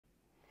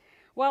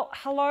Well,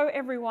 hello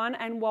everyone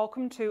and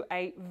welcome to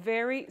a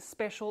very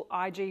special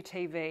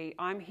IGTV.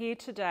 I'm here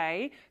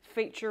today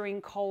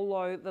featuring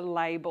Khòlò the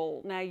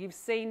label. Now you've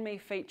seen me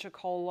feature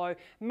Khòlò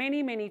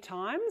many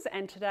times,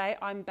 and today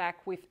I'm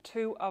back with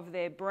two of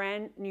their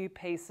brand new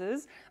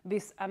pieces,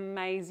 this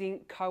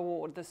amazing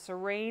co-ord, the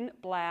Serene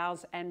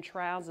blouse and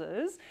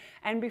trousers.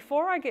 And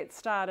before I get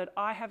started,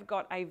 I have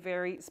got a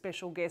very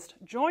special guest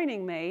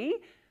joining me,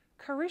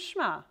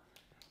 Karishma.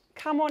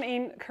 Come on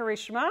in,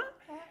 Karishma.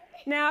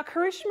 Now,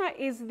 Karishma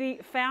is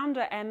the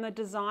founder and the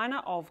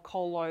designer of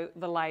Khòlò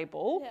the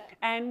label,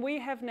 and we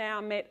have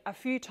now met a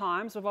few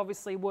times. We've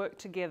obviously worked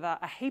together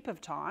a heap of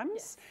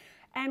times,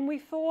 and we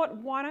thought,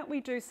 why don't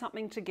we do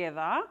something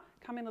together?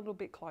 Come in a little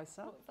bit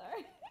closer. Oh,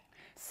 sorry.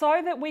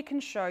 So that we can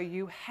show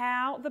you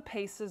how the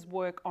pieces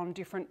work on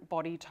different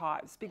body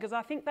types, because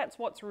I think that's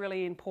what's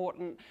really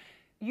important.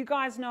 You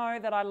guys know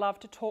that I love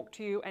to talk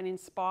to you and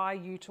inspire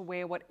you to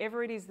wear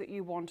whatever it is that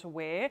you want to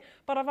wear,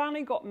 but I've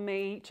only got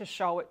me to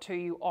show it to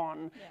you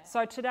on.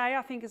 So today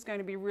I think is going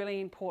to be really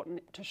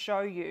important to show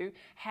you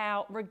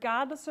how,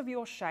 regardless of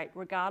your shape,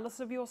 regardless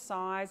of your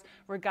size,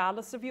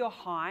 regardless of your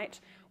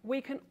height,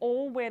 we can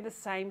all wear the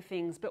same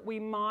things, but we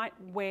might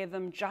wear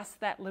them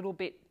just that little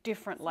bit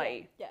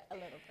differently. Yeah, a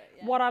little bit,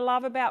 yeah. What I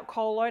love about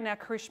Khòlò, now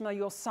Karishma,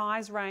 your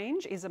size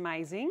range is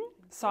amazing.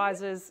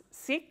 Sizes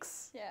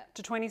 6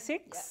 to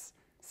 26.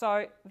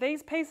 So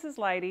these pieces,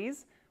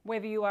 ladies,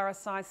 whether you are a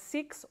size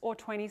 6 or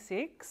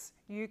 26,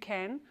 you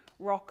can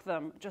rock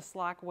them just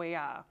like we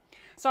are.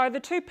 So the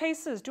two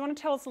pieces, do you want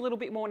to tell us a little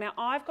bit more? Now,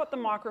 I've got the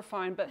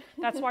microphone, but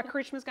that's why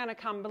Karishma's going to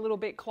come a little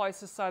bit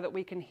closer so that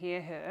we can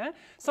hear her.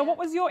 So what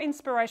was your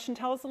inspiration?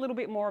 Tell us a little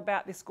bit more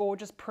about this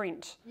gorgeous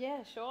print.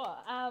 Yeah, sure.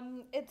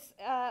 It's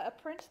a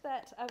print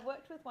that I've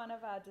worked with one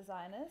of our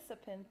designers,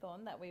 Sapin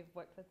Thorn, that we've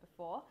worked with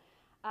before.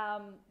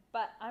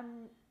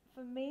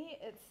 For me,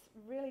 it's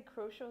really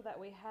crucial that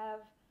we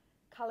have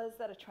colours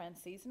that are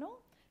trans-seasonal.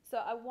 So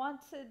I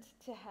wanted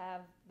to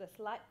have this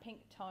light pink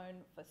tone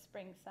for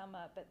spring,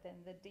 summer, but then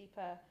the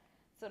deeper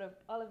sort of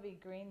olivey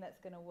green that's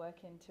going to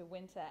work into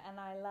winter. And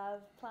I love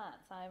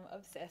plants. I'm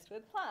obsessed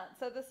with plants.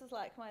 So this is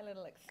like my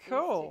little excuse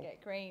to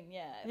get green.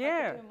 If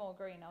I could do more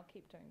green, I'll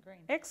keep doing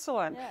green.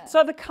 Excellent.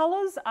 So the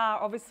colours are,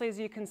 obviously, as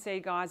you can see,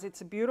 guys, it's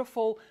a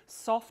beautiful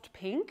soft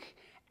pink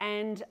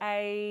and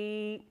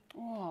a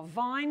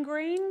vine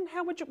green.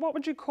 What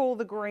would you call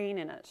the green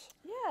in it?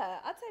 Yeah,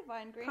 I'd say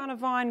vine green. Kind of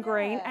vine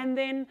green. And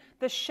then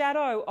the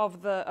shadow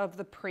of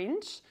the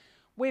print,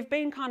 we've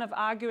been kind of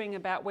arguing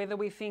about whether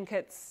we think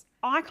it's,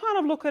 I kind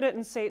of look at it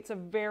and see it's a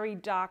very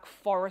dark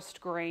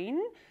forest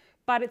green,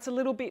 but it's a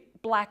little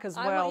bit black as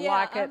well.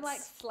 I'm like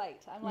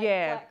slate. I'm like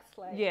black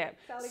slate. Yeah.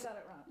 Sally got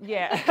it wrong.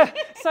 Yeah.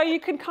 So you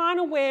can kind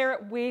of wear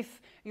it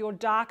with your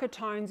darker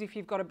tones if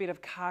you've got a bit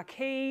of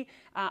khaki,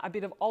 a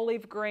bit of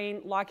olive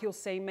green, like you'll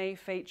see me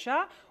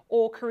feature,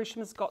 or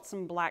Karishma's got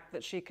some black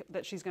that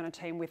she's going to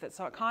team with it.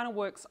 So it kind of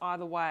works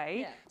either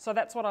way. So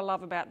that's what I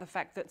love about the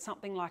fact that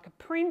something like a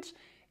print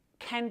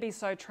can be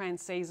so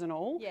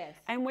trans-seasonal.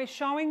 And we're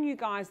showing you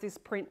guys this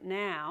print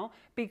now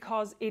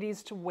because it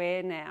is to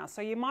wear now.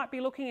 So you might be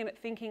looking at it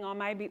thinking, oh,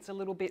 maybe it's a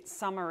little bit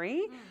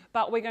summery,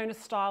 but we're going to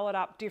style it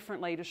up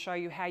differently to show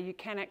you how you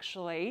can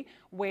actually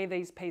wear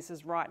these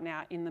pieces right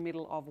now in the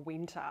middle of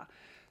winter.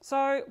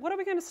 So what are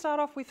we going to start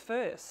off with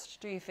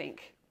first, do you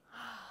think?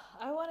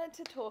 I wanted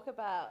to talk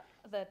about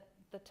the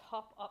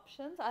top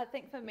options. I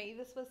think for me,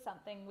 this was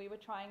something we were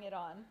trying it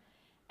on.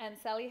 And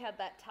Sally had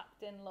that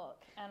tucked in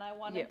look, and I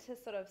wanted to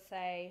sort of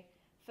say,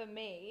 for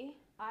me,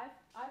 I've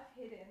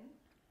hidden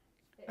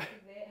it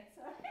there,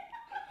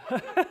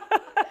 sorry.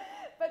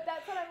 But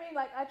that's what I mean,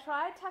 like I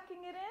tried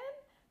tucking it in,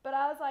 but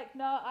I was like,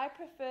 no, I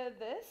prefer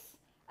this.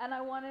 And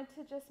I wanted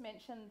to just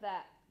mention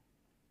that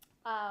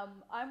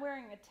I'm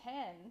wearing a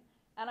 10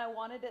 and I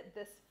wanted it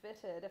this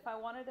fitted. If I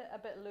wanted it a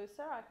bit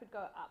looser, I could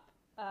go up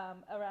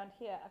around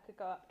here, I could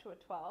go up to a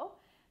 12.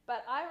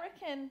 But I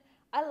reckon,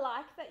 I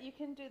like that you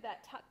can do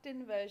that tucked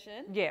in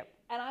version.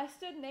 And I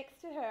stood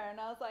next to her and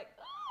I was like,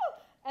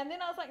 oh! And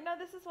then I was like, no,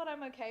 this is what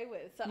I'm okay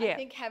with. So I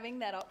think having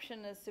that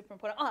option is super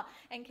important. Oh,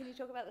 and can you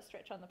talk about the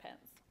stretch on the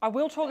pants? I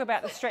will talk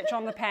about the stretch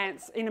on the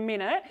pants in a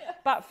minute.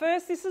 But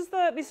first, this is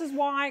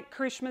why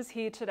Karishma's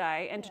here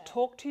today, and to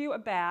talk to you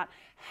about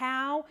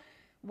how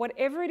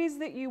whatever it is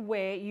that you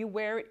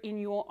wear it in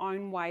your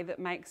own way that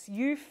makes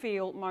you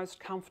feel most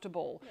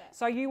comfortable.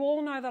 So you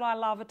all know that I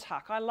love a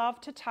tuck. I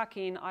love to tuck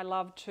in. I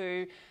love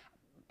to,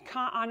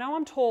 I know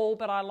I'm tall,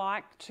 but I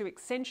like to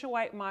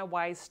accentuate my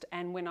waist,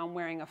 and when I'm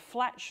wearing a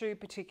flat shoe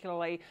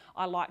particularly,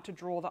 I like to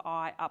draw the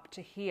eye up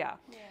to here.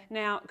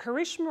 Now,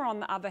 Karishma, on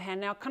the other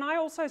hand, now can I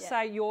also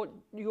say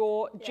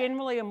you're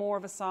generally a more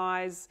of a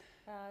size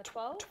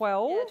 12?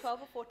 12? Yeah,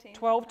 12 or 14.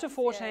 12 to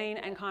 14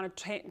 and kind of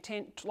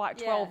 10 like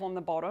 12 on the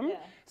bottom.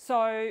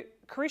 So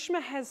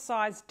Karishma has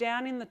size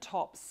down in the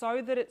top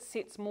so that it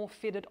sits more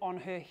fitted on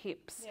her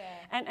hips.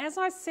 And as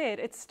I said,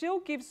 it still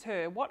gives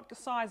her, what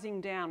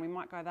sizing down, we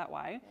might go that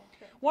way,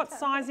 what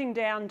sizing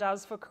down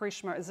does for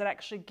Karishma is it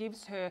actually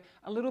gives her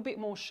a little bit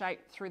more shape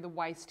through the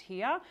waist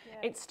here.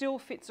 It still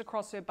fits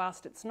across her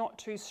bust, it's not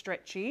too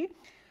stretchy.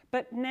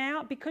 But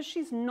now, because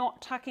she's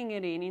not tucking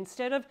it in,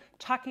 instead of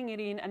tucking it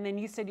in, and then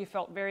you said you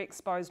felt very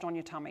exposed on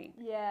your tummy.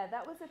 Yeah,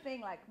 that was the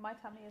thing. Like, my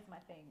tummy is my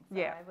thing. So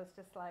Yeah. I was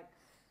just like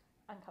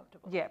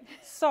uncomfortable. Yeah.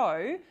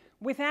 So,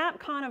 without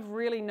kind of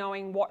really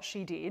knowing what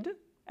she did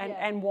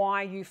and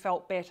why you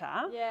felt better,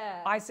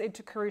 I said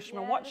to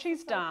Karishma, what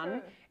she's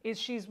done is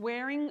she's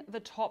wearing the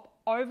top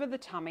over the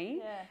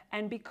tummy,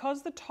 and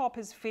because the top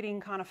is fitting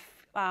kind of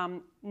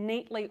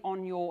neatly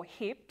on your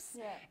hips,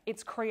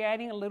 it's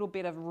creating a little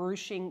bit of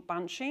ruching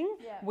bunching,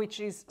 which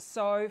is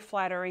so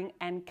flattering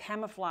and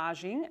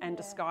camouflaging and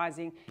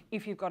disguising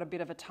if you've got a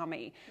bit of a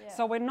tummy.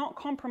 So we're not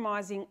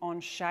compromising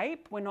on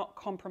shape, we're not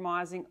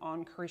compromising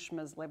on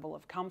Karishma's level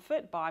of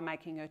comfort by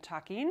making her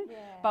tuck in,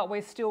 but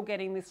we're still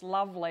getting this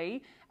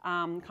lovely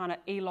kind of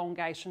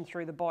elongation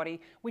through the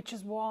body, which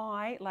is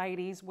why,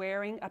 ladies,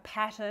 wearing a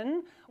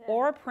pattern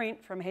or a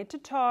print from head to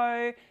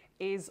toe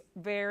is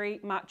very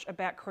much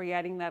about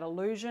creating that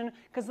illusion,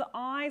 because the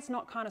eye's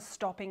not kind of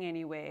stopping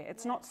anywhere.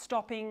 It's not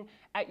stopping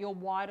at your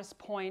widest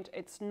point.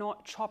 It's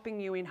not chopping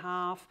you in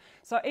half.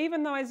 So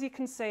even though, as you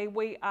can see,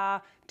 we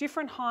are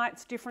different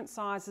heights, different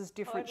sizes,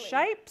 different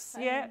shapes,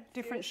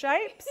 different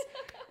shapes,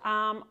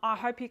 I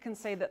hope you can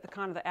see that the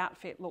kind of the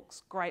outfit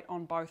looks great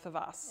on both of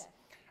us.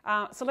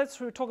 So let's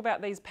talk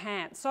about these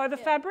pants. So the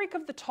fabric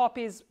of the top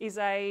is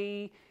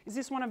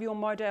this one of your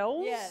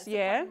models?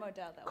 Yeah, cotton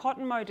model.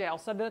 Cotton model.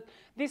 So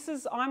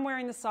I'm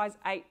wearing the size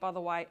 8, by the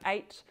way,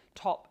 8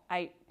 top,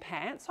 8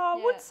 pants. So I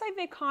would say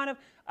they're kind of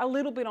a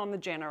little bit on the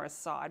generous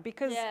side,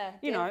 because,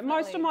 you know,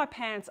 most of my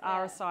pants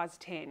are a size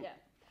 10. Yeah.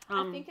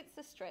 I think it's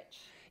the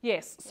stretch.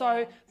 Yes.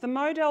 So the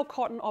model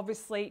cotton,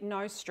 obviously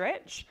no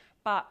stretch.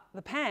 But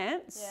the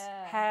pants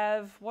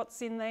have,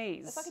 what's in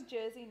these? It's like a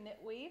jersey knit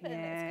weave, and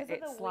it's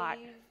because of the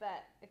weave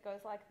that it goes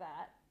like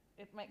that.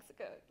 It makes it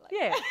go like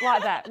that.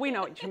 Like that. We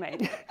know what you mean.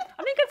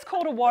 I think it's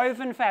called a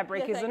woven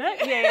fabric, isn't it?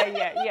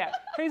 Yeah.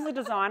 Who's the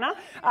designer?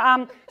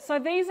 So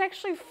these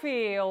actually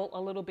feel a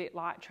little bit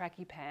like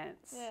tracky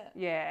pants.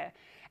 Yeah.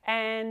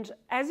 And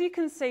as you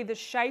can see, the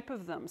shape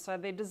of them, so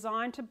they're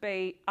designed to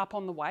be up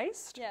on the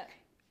waist. Yeah.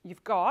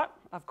 You've got,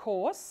 of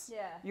course,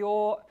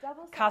 your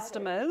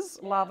customers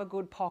love a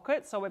good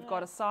pocket. So we've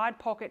got a side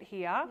pocket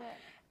here.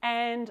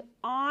 And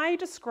I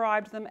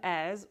described them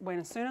as,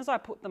 as soon as I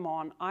put them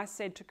on, I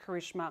said to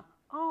Karishma,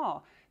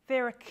 oh,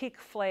 they're a kick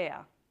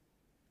flare.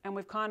 And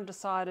we've kind of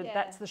decided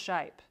that's the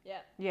shape.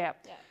 Yeah.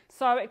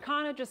 So it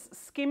kind of just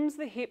skims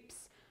the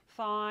hips,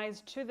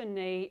 thighs to the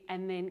knee,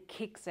 and then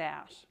kicks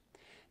out.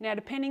 Now,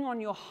 depending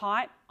on your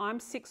height, I'm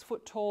 6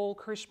 foot tall.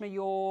 Karishma,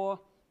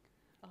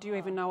 do you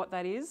even know what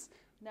that is?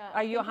 No,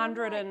 are you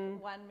 100 and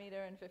 1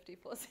 meter and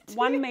 54 centimeters?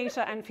 1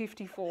 meter and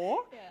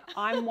 54.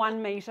 I'm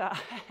 1 meter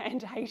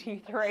and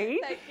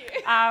 83. Thank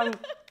you.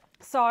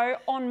 So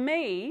on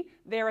me,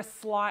 they're a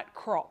slight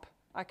crop.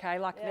 Okay,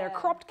 like they're a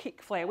cropped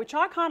kick flare, which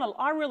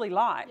I really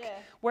like.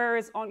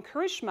 Whereas on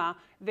Karishma,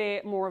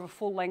 they're more of a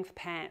full length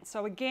pant.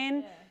 So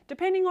again,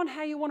 depending on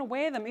how you want to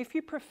wear them, if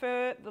you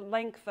prefer the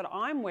length that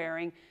I'm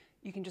wearing,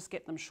 you can just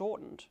get them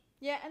shortened.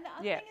 Yeah, and the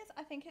other thing is,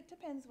 I think it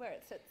depends where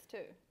it sits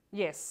too.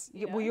 Yes.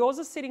 Well, yours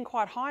is sitting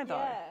quite high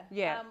though.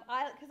 Yeah.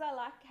 Because I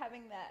like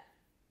having that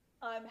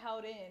I'm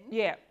held in.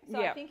 Yeah. So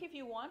I think if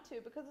you want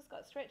to, because it's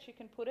got stretch, you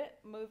can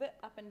move it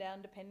up and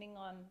down depending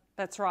on.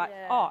 That's right.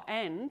 Yeah. Oh,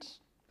 and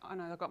I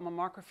know I've got my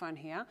microphone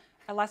here.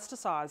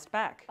 Elasticized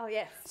back. Oh,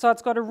 yes. So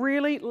it's got a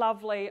really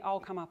lovely, I'll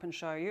come up and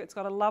show you. It's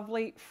got a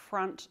lovely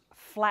front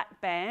flat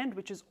band,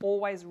 which is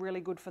always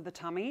really good for the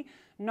tummy.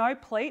 No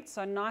pleats,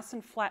 so nice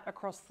and flat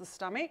across the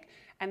stomach.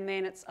 And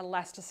then it's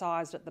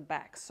elasticized at the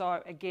back.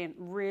 So again,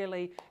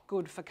 really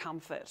good for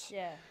comfort.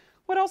 Yeah.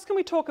 What else can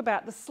we talk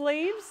about? The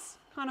sleeves,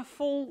 kind of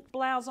full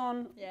blouse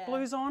on,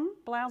 blouse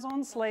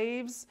on,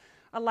 sleeves.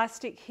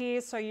 Elastic here,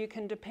 so you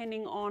can,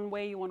 depending on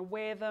where you want to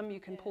wear them, you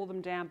can pull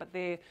them down, but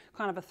they're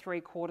kind of a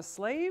 3/4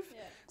 sleeve.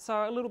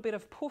 So a little bit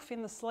of puff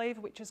in the sleeve,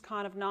 which is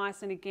kind of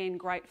nice, and again,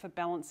 great for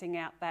balancing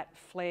out that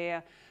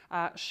flare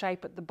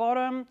shape at the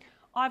bottom.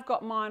 I've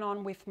got mine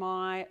on with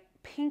my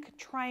pink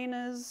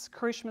trainers.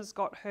 Karishma's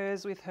got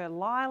hers with her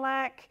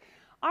lilac.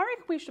 I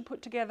reckon we should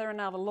put together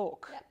another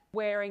look.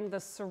 Wearing the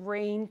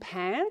Serene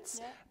pants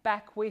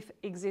back with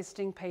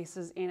existing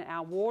pieces in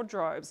our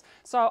wardrobes.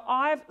 So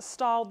I've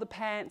styled the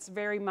pants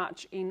very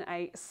much in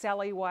a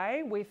Sally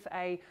way, with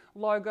a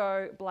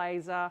logo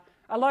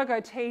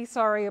tee,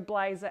 a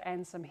blazer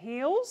and some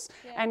heels.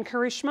 And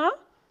Karishma?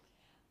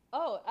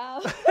 Oh,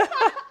 I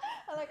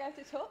have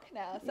to talk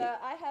now. So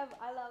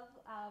I love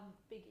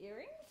big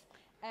earrings,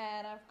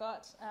 and I've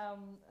got a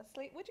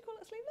would you call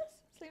it sleeveless?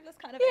 Sleeveless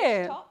kind of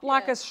top.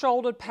 Like a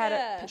shouldered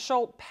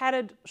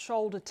padded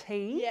shoulder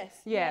tee.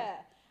 Yes. Yeah.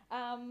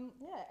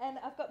 And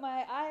I've got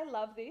I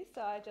love these,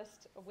 so I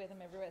just wear them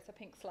everywhere. So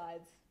pink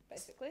slides,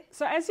 basically.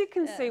 So as you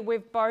can see,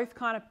 we've both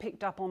kind of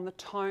picked up on the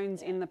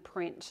tones in the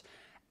print.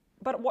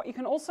 but what you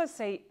can also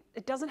see,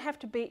 it doesn't have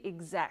to be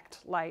exact,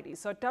 ladies.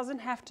 So it doesn't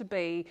have to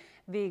be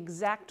the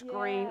exact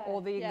green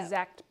or the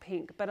exact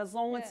pink, but as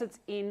long as it's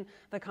in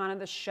the kind of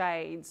the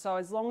shade. So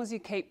as long as you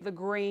keep the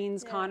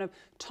greens kind of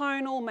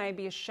tonal,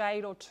 maybe a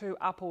shade or two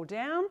up or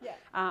down,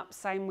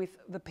 same with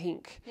the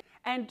pink.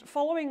 And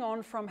following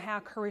on from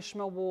how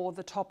Karishma wore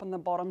the top and the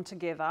bottom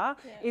together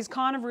is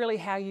kind of really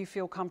how you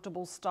feel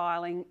comfortable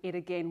styling it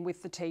again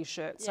with the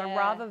t-shirt. So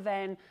rather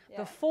than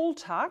the full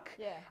tuck,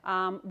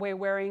 we're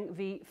wearing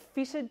the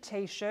fitted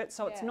t-shirt,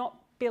 so it's not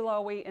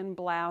billowy and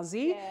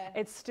blousy.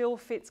 It still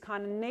fits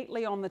kind of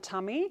neatly on the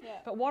tummy.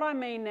 But what I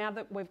mean, now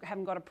that we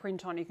haven't got a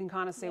print on, you can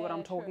kind of see what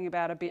I'm talking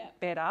about a bit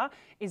better,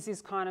 is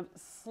this kind of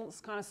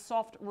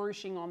soft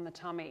ruching on the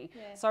tummy.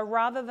 So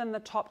rather than the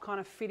top kind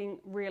of fitting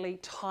really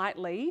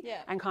tightly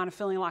and kind of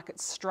feeling like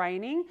it's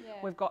straining,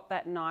 we've got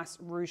that nice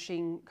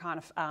ruching kind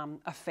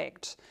of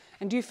effect.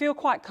 And do you feel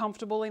quite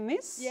comfortable in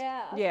this?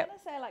 Yeah, I was going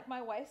to say, like,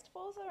 my waist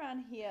falls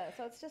around here,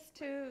 so it's just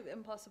too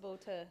impossible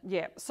to...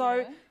 Yeah,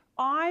 so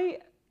I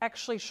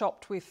actually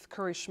shopped with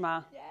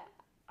Karishma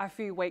a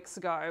few weeks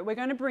ago. We're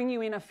going to bring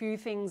you in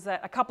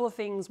a couple of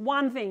things,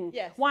 one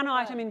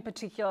item in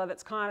particular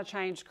that's kind of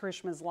changed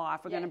Karishma's life.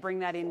 We're going to bring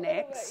that in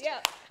next.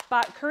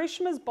 But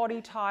Karishma's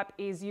body type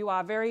is you're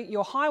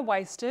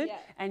high-waisted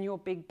and you're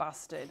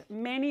big-busted.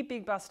 Many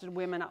big-busted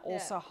women are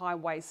also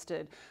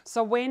high-waisted.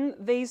 So when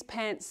these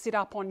pants sit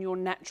up on your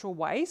natural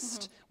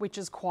waist, which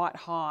is quite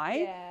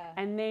high,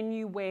 and then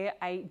you wear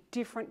a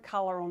different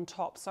colour on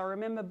top. So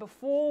remember,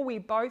 before we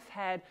both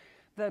had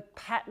the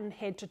pattern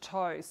head to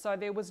toe, so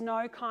there was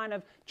no kind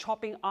of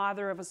chopping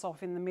either of us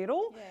off in the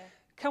middle.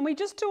 Can we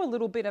just do a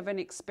little bit of an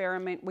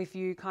experiment with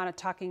you kind of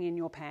tucking in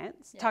your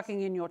pants,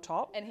 tucking in your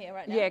top? And here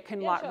right now?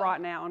 Yeah,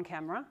 right now on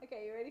camera.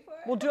 Okay, you ready for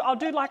it? I'll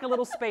do like a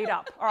little speed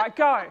up. All right,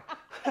 go.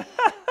 So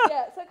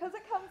because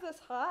it comes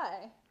this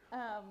high,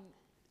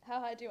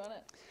 how high do you want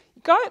it?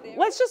 Go.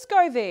 Let's just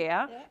go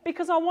there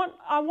because I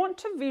want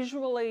to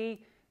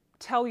visually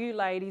tell you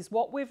ladies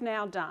what we've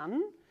now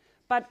done.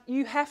 But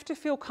you have to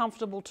feel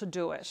comfortable to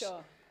do it.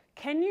 Sure.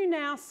 Can you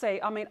now see,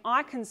 I mean,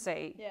 I can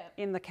see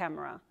in the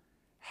camera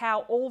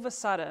how all of a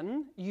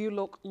sudden you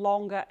look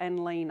longer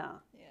and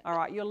leaner. All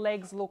right, your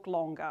legs look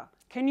longer.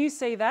 Can you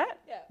see that?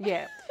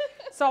 Yeah.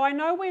 So I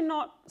know we're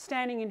not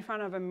standing in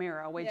front of a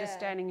mirror, we're just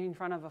standing in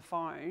front of a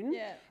phone.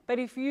 But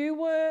if you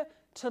were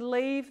to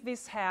leave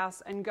this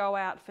house and go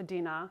out for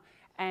dinner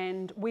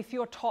and with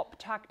your top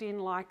tucked in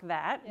like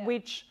that,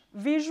 which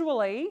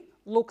visually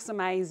looks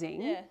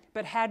amazing,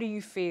 but how do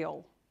you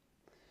feel?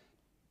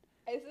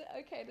 Is it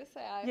okay to say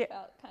I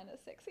felt kind of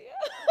sexier?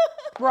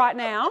 Right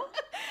now?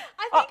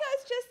 I think I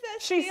was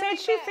just she said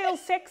she feels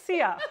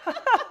sexier. It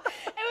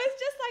was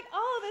just like,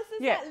 oh, this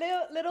is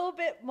that little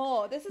bit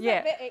more. This is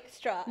a bit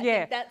extra. I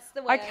think that's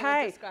the way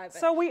I would describe it.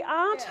 So we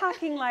are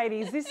tucking,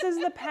 ladies. This is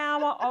the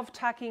power of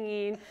tucking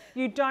in.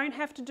 You don't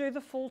have to do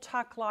the full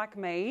tuck like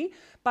me,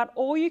 but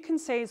all you can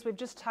see is we've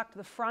just tucked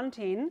the front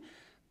in,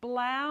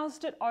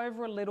 bloused it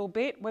over a little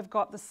bit. We've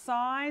got the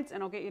sides,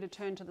 and I'll get you to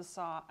turn to the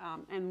side,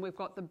 and we've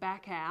got the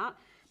back out.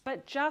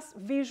 But just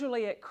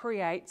visually it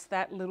creates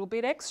that little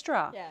bit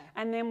extra.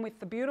 And then with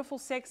the beautiful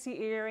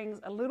sexy earrings,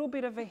 a little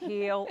bit of a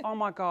heel, oh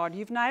my God,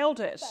 you've nailed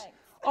it. Thanks.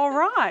 All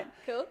right.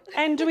 Cool.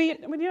 And you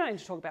don't need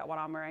to talk about what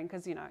I'm wearing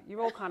because, you know,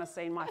 you've all kind of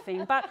seen my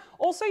thing. But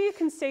also you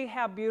can see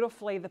how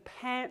beautifully the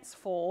pants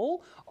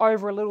fall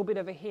over a little bit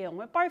of a heel.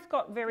 We've both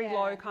got very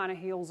low kind of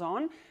heels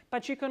on,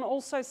 but you can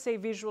also see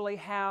visually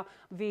how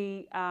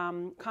the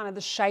kind of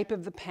the shape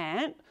of the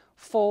pant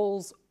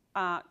falls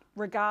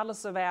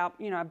regardless of our,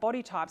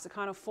 body types. It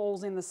kind of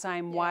falls in the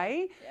same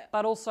way,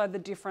 but also the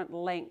different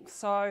lengths.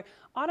 So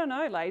I don't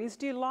know, ladies,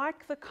 do you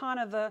like the kind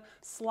of the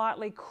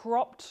slightly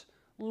cropped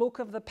look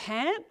of the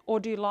pant, or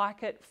do you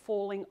like it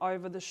falling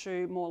over the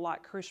shoe more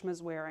like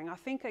Karishma's wearing? I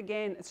think,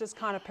 again, it's just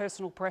kind of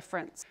personal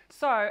preference.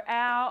 So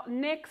our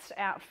next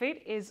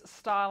outfit is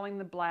styling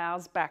the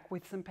blouse back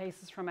with some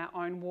pieces from our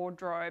own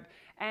wardrobe.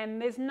 And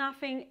there's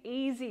nothing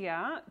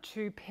easier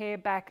to pair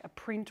back a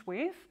print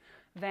with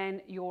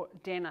than your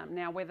denim.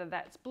 Now, whether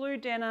that's blue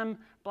denim,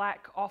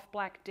 black, off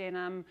black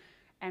denim,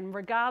 and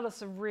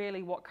regardless of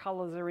really what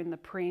colours are in the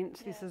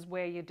print, this is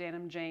where your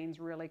denim jeans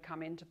really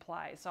come into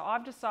play. So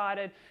I've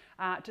decided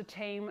to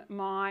team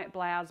my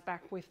blouse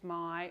back with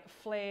my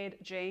flared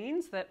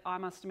jeans that I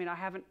must admit I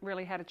haven't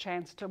really had a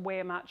chance to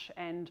wear much,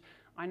 and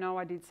I know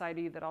I did say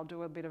to you that I'll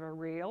do a bit of a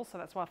reel, so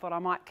that's why I thought I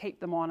might keep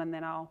them on, and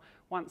then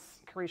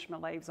once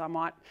Karishma leaves, I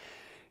might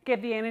get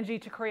the energy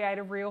to create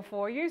a reel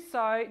for you.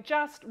 So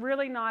just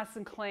really nice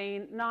and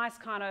clean, nice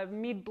kind of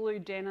mid-blue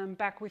denim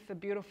back with the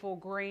beautiful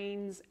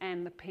greens,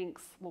 and the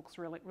pinks look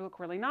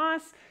really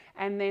nice.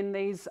 And then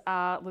these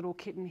little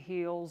kitten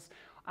heels,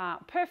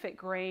 perfect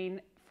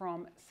green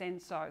from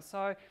Senso.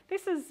 So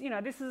this is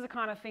the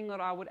kind of thing that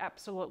I would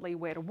absolutely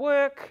wear to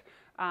work,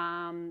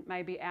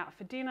 maybe out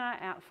for dinner,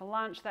 out for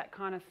lunch, that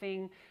kind of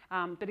thing.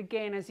 But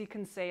again, as you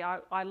can see,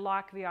 I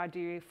like the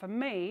idea for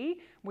me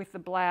with the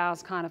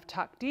blouse kind of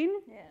tucked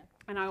in.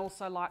 And I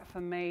also like for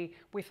me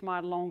with my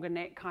longer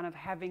neck kind of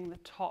having the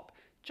top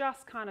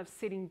just kind of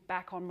sitting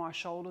back on my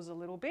shoulders a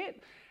little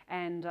bit,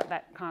 and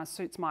that kind of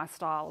suits my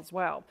style as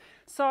well.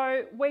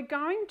 So we're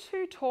going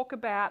to talk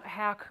about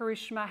how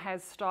Karishma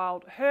has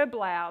styled her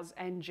blouse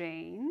and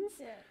jeans,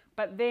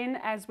 but then,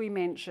 as we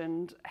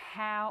mentioned,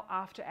 how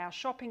after our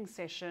shopping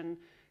session,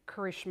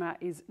 Karishma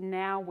is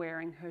now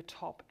wearing her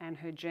top and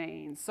her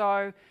jeans.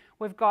 So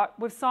we've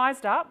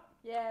sized up.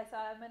 Yeah, so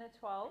I'm in a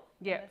 12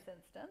 in this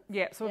instance.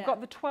 Yeah, so we've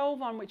got the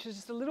 12 on, which is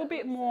just a little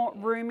bit more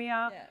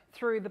roomier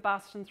through the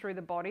bust and through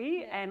the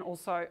body, and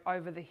also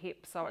over the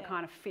hip, so it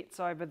kind of fits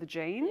over the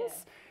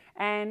jeans.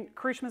 And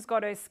Karishma's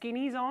got her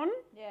skinnies on.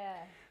 Yeah.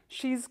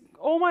 She's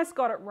almost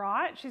got it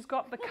right. She's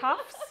got the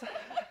cuffs.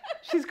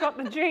 She's got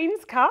the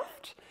jeans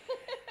cuffed.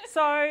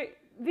 So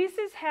this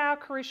is how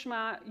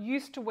Karishma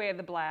used to wear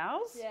the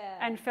blouse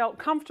and felt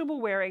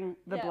comfortable wearing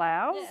the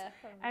blouse.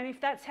 And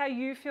if that's how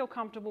you feel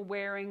comfortable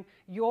wearing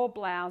your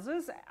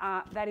blouses,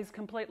 that is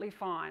completely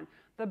fine.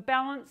 The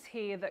balance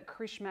here that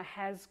Karishma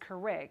has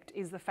correct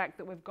is the fact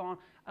that we've gone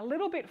a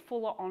little bit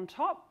fuller on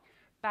top,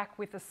 back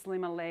with a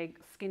slimmer leg,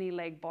 skinny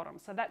leg bottom.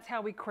 So that's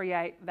how we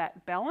create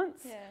that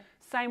balance.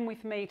 Same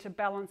with me to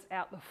balance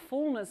out the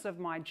fullness of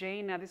my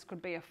jean. Now this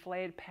could be a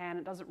flared pan,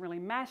 it doesn't really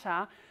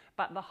matter,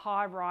 but the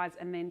high rise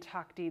and then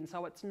tucked in.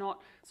 So it's not,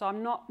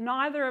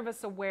 neither of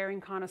us are wearing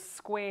kind of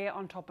square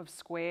on top of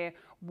square,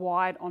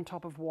 wide on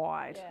top of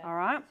wide, all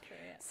right? True,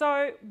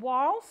 So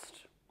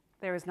whilst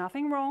there is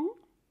nothing wrong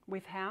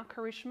with how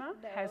Karishma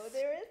has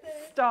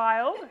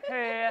styled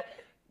her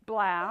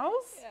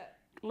blouse,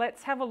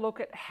 let's have a look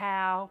at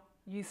how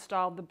you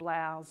styled the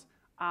blouse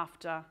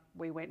after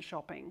we went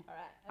shopping. All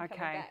right, I'm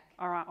coming back.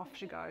 All right, off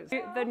she goes.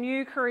 The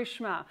new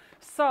Karishma.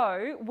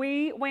 So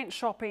we went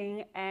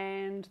shopping,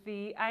 and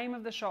the aim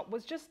of the shop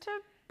was just to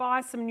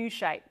buy some new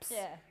shapes,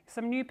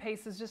 some new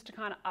pieces, just to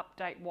kind of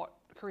update what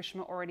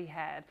Karishma already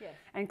had.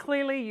 And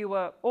clearly you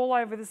were all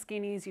over the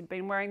skinnies, you'd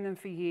been wearing them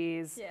for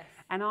years.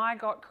 And I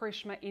got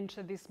Karishma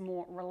into this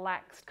more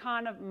relaxed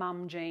kind of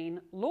mum jean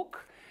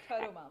look.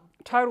 Total mum.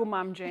 Total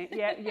mum jean,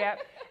 yeah.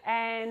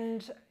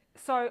 And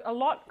so a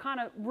lot kind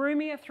of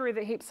roomier through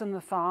the hips and the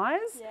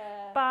thighs,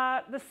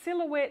 but the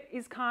silhouette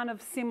is kind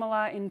of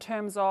similar in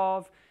terms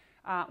of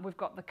we've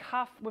got the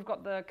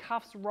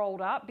cuffs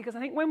rolled up, because I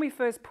think when we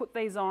first put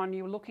these on,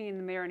 you were looking in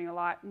the mirror and you're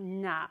like,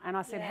 nah. And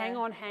I said, hang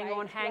on. Wait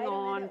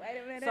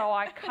a minute. So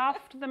I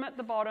cuffed them at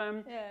the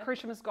bottom.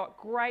 Karishma's got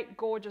great,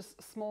 gorgeous,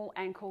 small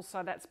ankles.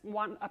 So that's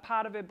a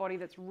part of her body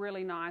that's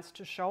really nice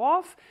to show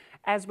off.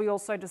 As we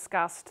also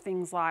discussed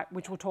things like,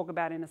 which we'll talk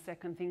about in a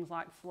second, things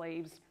like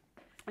sleeves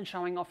and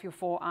showing off your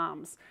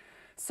forearms.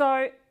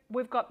 So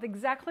we've got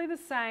exactly the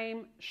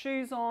same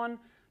shoes on,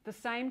 the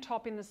same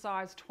top in the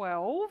size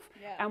 12,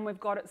 and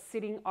we've got it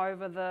sitting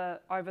over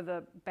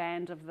the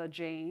band of the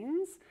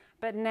jeans.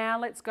 But now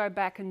let's go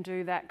back and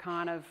do that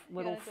kind of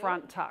little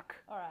front tuck.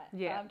 All right,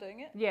 so I'm doing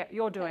it? Yeah,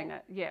 you're doing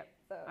it,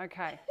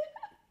 Okay.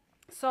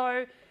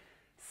 So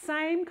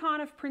same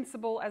kind of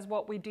principle as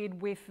what we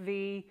did with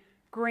the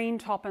green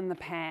top and the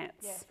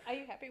pants. Are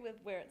you happy with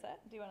where it's at?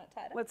 Do you want it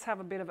tighter? Let's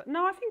have a bit of it.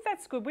 No, I think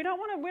that's good. We don't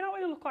want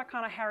to look like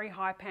kind of Harry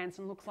high pants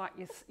and looks like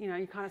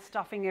you're kind of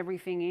stuffing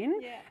everything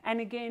in.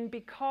 And again,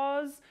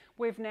 because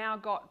we've now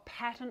got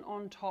pattern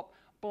on top,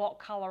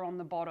 block colour on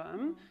the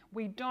bottom,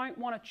 we don't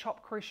want to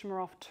chop Karishma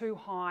off too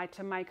high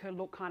to make her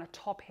look kind of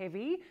top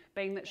heavy,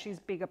 being that she's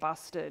bigger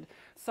busted.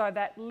 So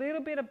that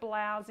little bit of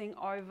blousing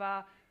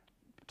over,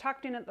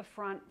 tucked in at the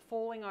front,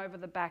 falling over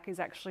the back is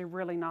actually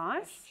really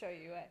nice. I'll show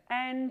you it.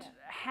 And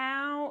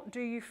how do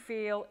you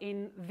feel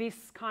in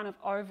this kind of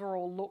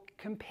overall look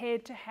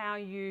compared to how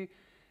you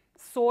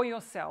saw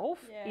yourself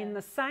in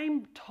the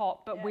same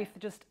top but with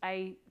just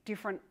a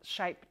different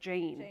shaped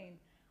jean?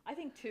 I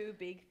think two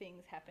big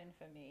things happened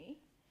for me.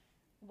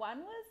 One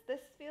was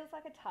this feels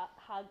like a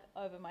hug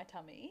over my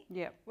tummy.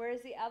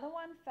 Whereas the other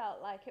one felt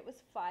like it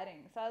was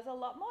fighting. So I was a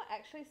lot more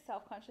actually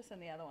self-conscious in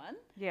the other one.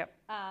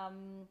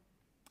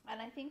 And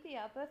I think the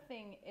other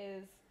thing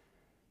is,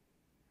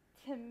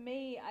 to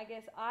me, I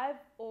guess I've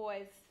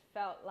always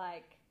felt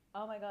like,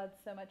 oh my God,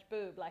 so much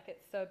boob, like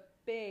it's so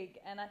big.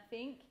 And I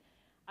think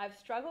I've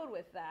struggled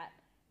with that.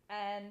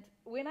 And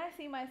when I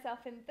see myself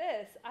in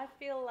this, I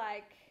feel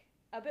like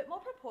a bit more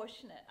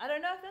proportionate. I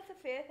don't know if that's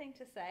a fair thing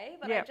to say,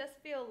 but I just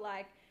feel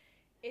like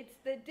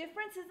the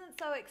difference isn't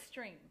so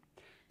extreme.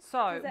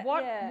 So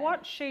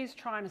what she's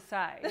trying to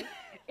say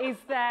is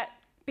that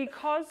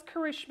because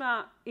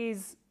Karishma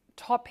is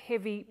top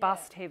heavy,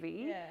 bust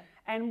heavy,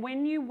 and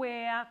when you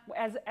wear,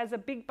 as a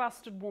big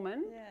busted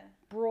woman,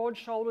 broad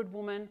shouldered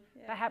woman,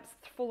 perhaps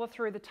fuller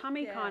through the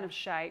tummy kind of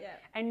shape,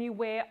 and you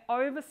wear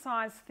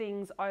oversized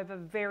things over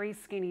very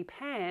skinny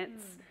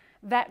pants,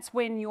 that's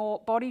when your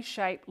body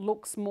shape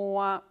looks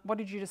more, what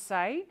did you just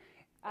say?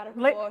 Out of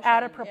proportion.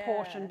 Out of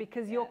proportion,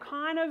 because you're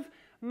kind of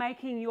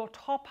making your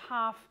top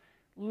half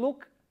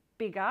look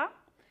bigger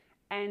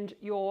and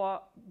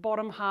your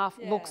bottom half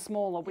looks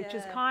smaller, which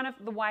is kind of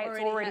the way it's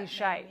already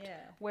shaped.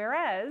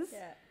 Whereas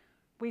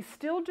We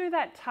still do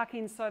that tuck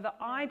in, so the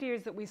idea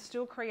is that we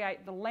still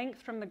create the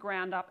length from the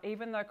ground up,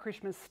 even though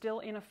Karishma's still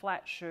in a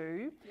flat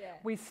shoe. Yeah.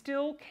 We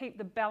still keep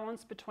the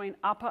balance between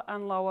upper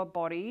and lower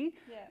body,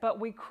 but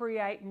we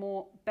create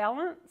more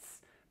balance.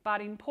 But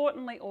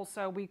importantly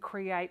also, we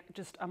create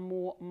just a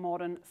more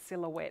modern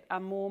silhouette, a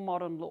more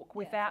modern look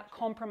without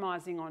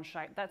compromising on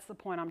shape. That's the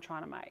point I'm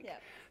trying to make. Yeah.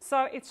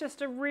 So it's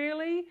just a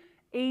really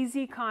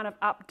easy kind of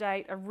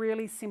update, a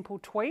really simple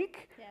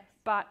tweak. Yes.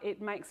 But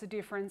it makes a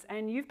difference.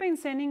 And you've been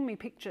sending me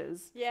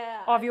pictures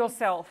Yeah, of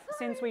yourself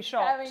since we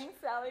shopped. Having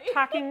Sally.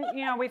 Tucking,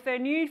 you know, with her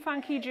new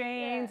funky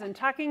jeans and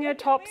tucking her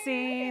tops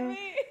in.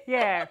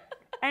 Yeah.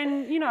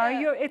 And, you know,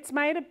 it's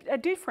made a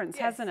difference,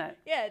 hasn't it?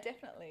 Yeah,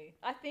 definitely.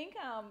 I think,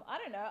 I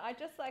don't know, I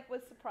just like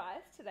was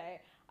surprised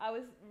today. I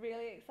was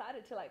really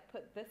excited to like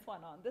put this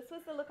one on. This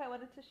was the look I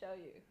wanted to show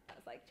you. I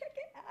was like, check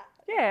it out.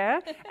 Yeah.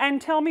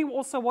 And tell me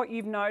also what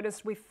you've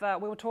noticed with,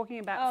 we were talking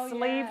about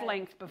sleeve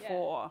length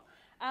before.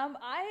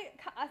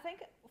 I think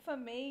for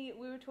me,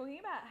 we were talking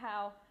about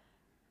how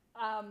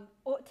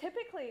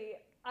typically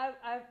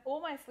I've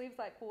all my sleeves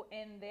like will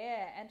end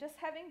there, and just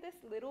having this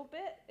little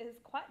bit is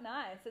quite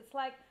nice. It's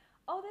like,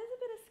 oh, there's a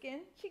bit of skin.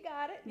 She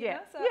got it. You know?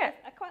 So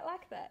I quite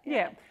like that.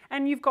 Yeah.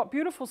 And you've got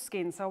beautiful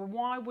skin, so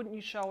why wouldn't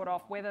you show it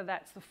off? Whether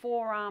that's the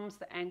forearms,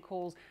 the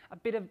ankles, a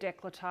bit of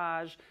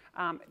décolletage,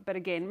 but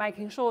again,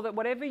 making sure that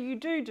whatever you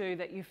do,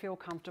 that you feel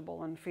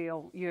comfortable and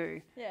feel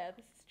you. Yeah,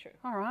 this is true.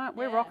 All right,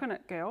 we're rocking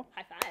it, girl.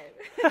 High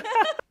five.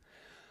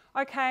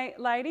 Okay,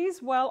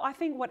 ladies, well, I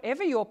think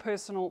whatever your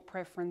personal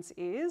preference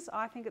is,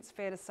 I think it's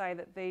fair to say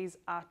that these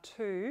are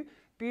two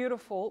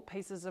beautiful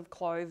pieces of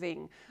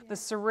clothing. The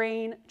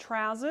Serene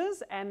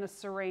trousers and the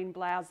Serene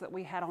blouse that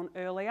we had on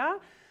earlier.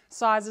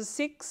 Sizes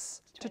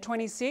 6 to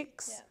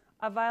 26.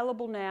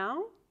 Available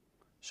now.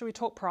 Should we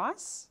talk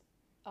price?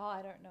 Oh,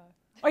 I don't know.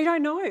 Oh, you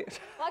don't know? Well,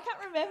 I can't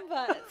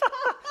remember.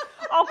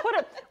 I'll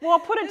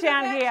put it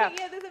down here.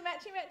 Yeah, there's a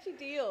matchy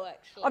deal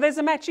actually. Oh, there's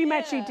a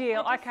matchy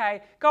deal.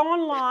 Okay, go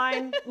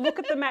online, look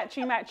at the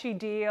matchy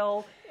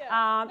deal.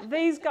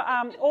 These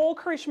all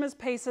Karishma's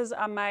pieces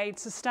are made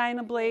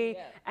sustainably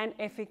and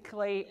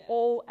ethically,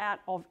 all out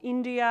of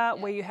India,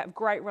 where you have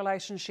great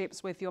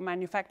relationships with your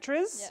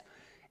manufacturers.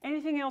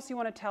 Anything else you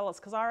want to tell us?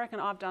 Because I reckon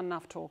I've done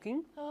enough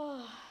talking.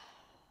 Oh,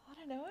 I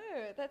don't know.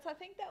 I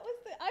think that was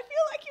I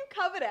feel like you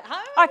covered it.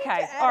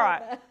 Okay, all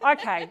right.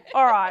 Okay,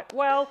 all right.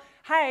 Well,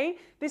 hey,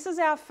 this is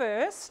our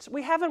first.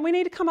 We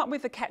need to come up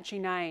with a catchy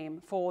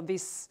name for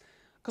this,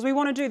 because we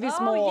want to do this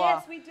more. Oh,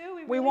 yes, we do.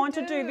 We really want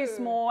to do this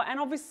more. And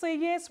obviously,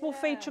 yes, we'll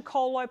feature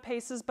Khòlò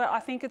pieces, but I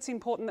think it's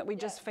important that we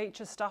just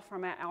feature stuff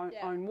from our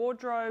own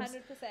wardrobes. 100%.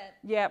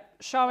 Yep,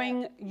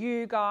 showing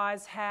you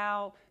guys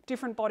how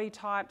different body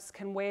types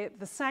can wear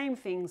the same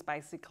things,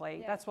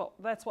 basically. That's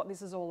what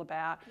this is all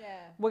about.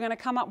 We're going to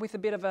come up with a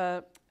bit of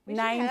a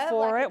name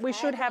for it. We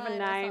should have a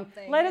name.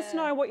 Let us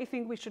know what you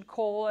think we should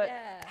call it.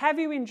 Have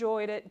you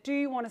enjoyed it? Do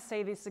you want to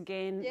see this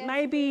again?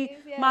 Maybe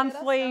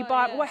monthly,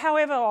 but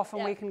however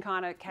often we can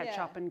kind of catch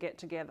up and get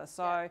together.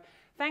 So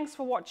thanks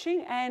for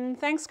watching, and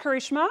thanks,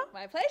 Karishma.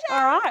 My pleasure.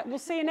 All right, we'll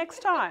see you next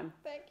time.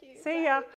 Thank you. See ya.